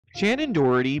Shannen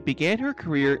Doherty began her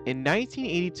career in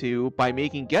 1982 by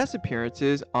making guest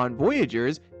appearances on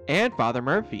Voyagers and Father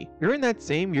Murphy. During that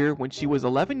same year, when she was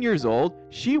 11 years old,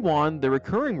 she won the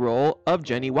recurring role of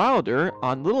Jenny Wilder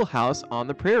on Little House on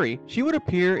the Prairie. She would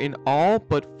appear in all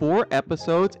but 4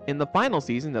 episodes in the final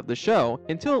season of the show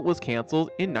until it was canceled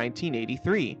in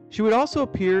 1983. She would also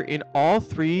appear in all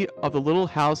 3 of the Little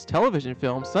House television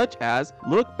films, such as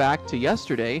Look Back to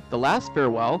Yesterday, The Last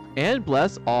Farewell, and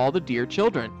Bless All the Dear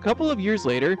Children. A couple of years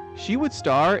later, she would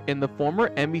star in the former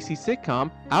NBC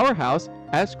sitcom Our House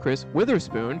as Chris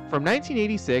Witherspoon from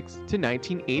 1986 to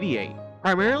 1988.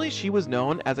 Primarily, she was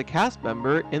known as a cast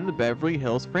member in the Beverly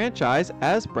Hills franchise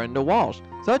as Brenda Walsh,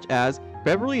 such as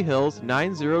Beverly Hills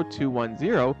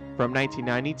 90210 from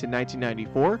 1990 to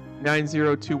 1994,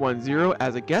 90210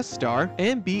 as a guest star,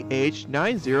 and BH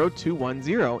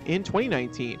 90210 in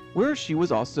 2019, where she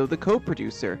was also the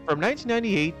co-producer. From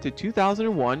 1998 to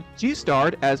 2001, she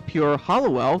starred as Pure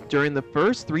Hollowell during the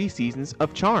first 3 seasons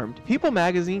of Charmed. People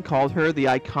magazine called her the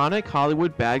iconic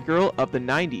Hollywood bad girl of the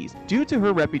 90s due to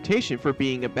her reputation for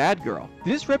being a bad girl.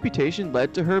 This reputation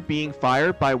led to her being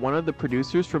fired by one of the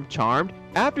producers from Charmed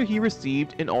after he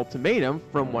received an ultimatum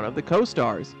from one of the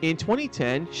co-stars. In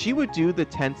 2010, she would do the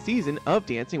 10th season of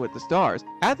Dancing with the Stars.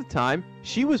 At the time,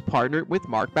 she was partnered with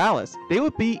Mark Ballas. They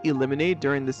would be eliminated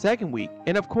during the second week,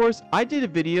 and of course, I did a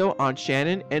video on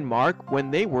Shannen and Mark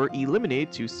when they were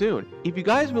eliminated too soon. If you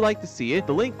guys would like to see it,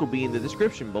 the link will be in the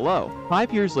description below.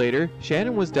 5 years later,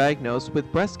 Shannen was diagnosed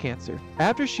with breast cancer.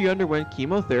 After she underwent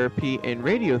chemotherapy and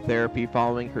radiotherapy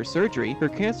following her surgery, her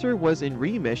cancer was in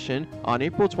remission on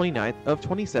April 29th of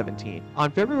 2017.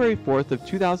 On February 4th of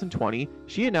 2020,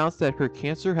 she announced that her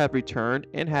cancer had returned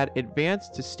and had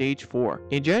advanced to stage 4.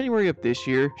 In January of this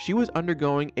year, she was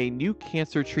undergoing a new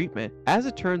cancer treatment. As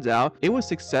it turns out, it was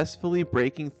successfully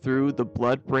breaking through the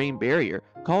blood-brain barrier,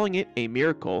 calling it a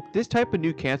miracle. This type of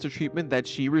new cancer treatment that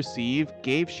she received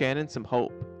gave Shannen some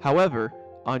hope. However,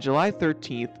 on July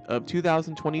 13th of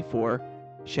 2024,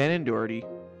 Shannen Doherty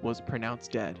was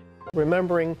pronounced dead.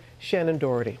 Remembering Shannen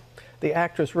Doherty. The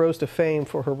actress rose to fame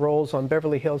for her roles on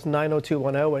Beverly Hills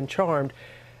 90210 and Charmed,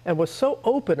 and was so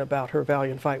open about her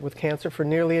valiant fight with cancer for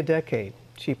nearly a decade.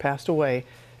 She passed away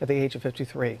at the age of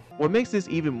 53. What makes this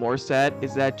even more sad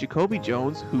is that Jacoby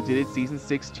Jones, who did it season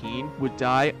 16, would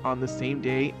die on the same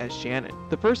day as Shannen.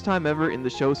 The first time ever in the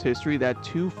show's history that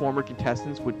 2 former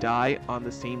contestants would die on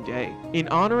the same day. In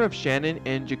honor of Shannen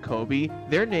and Jacoby,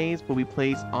 their names will be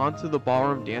placed onto the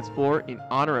ballroom dance floor in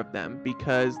honor of them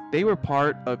because they were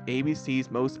part of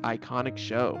ABC's most iconic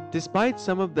show. Despite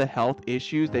some of the health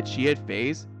issues that she had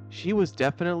faced, she was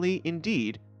definitely,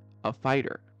 indeed, a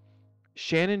fighter.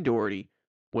 Shannen Doherty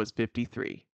was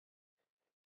 53.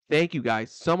 Thank you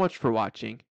guys so much for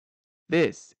watching.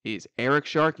 This is Eric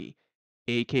Sharkey,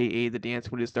 aka the Dance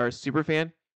with the Stars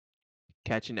superfan.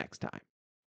 Catch you next time.